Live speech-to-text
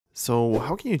So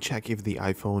how can you check if the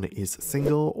iPhone is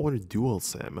single or dual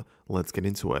SIM? Let's get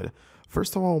into it.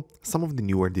 First of all, some of the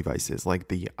newer devices like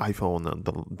the iPhone,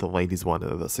 the latest one,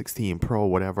 the 16 Pro,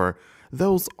 whatever,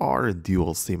 those are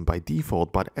dual SIM by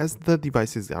default, but as the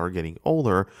devices are getting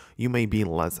older, you may be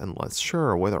less and less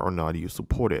sure whether or not you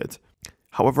support it.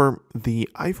 However, the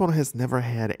iPhone has never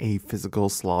had a physical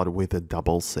slot with a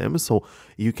double SIM, so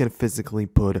you can physically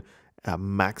put a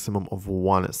maximum of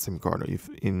one SIM card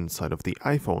inside of the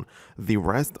iPhone. The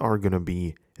rest are going to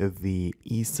be the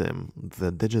eSIM,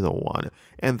 the digital one,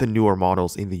 and the newer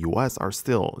models in the US are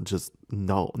still just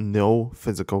no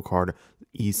physical card,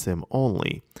 eSIM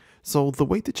only. So the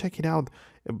way to check it out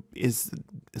is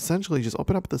essentially just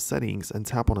open up the settings and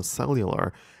tap on a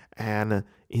cellular, and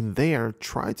in there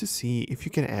try to see if you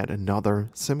can add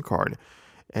another SIM card.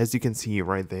 As you can see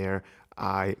right there,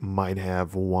 I might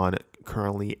have one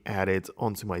currently added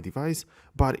onto my device,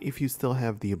 but if you still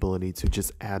have the ability to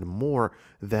just add more,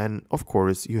 then of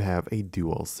course you have a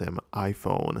dual SIM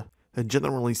iPhone.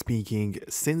 Generally speaking,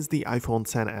 since the iPhone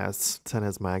XS,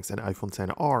 XS Max, and iPhone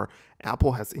XR,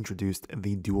 Apple has introduced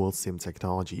the dual SIM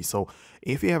technology. So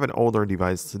if you have an older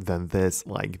device than this,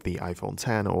 like the iPhone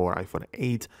X or iPhone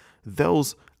 8,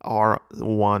 those are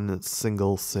one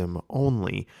single SIM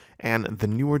only. And the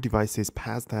newer devices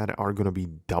past that are going to be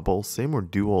double SIM or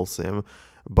dual SIM,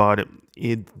 but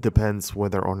it depends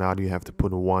whether or not you have to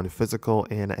put one physical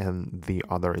in and the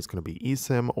other is going to be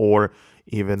eSIM, or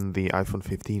even the iPhone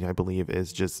 15, I believe,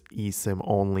 is just eSIM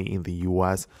only in the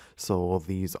US. So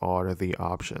these are the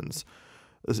options.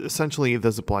 Essentially,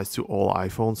 this applies to all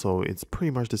iPhones, so it's pretty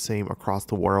much the same across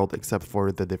the world, except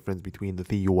for the difference between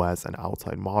the US and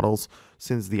outside models,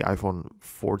 since the iPhone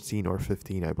 14 or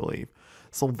 15, I believe.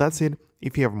 So that's it.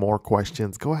 If you have more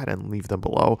questions, go ahead and leave them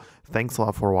below. Thanks a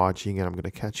lot for watching, and I'm going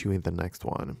to catch you in the next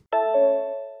one.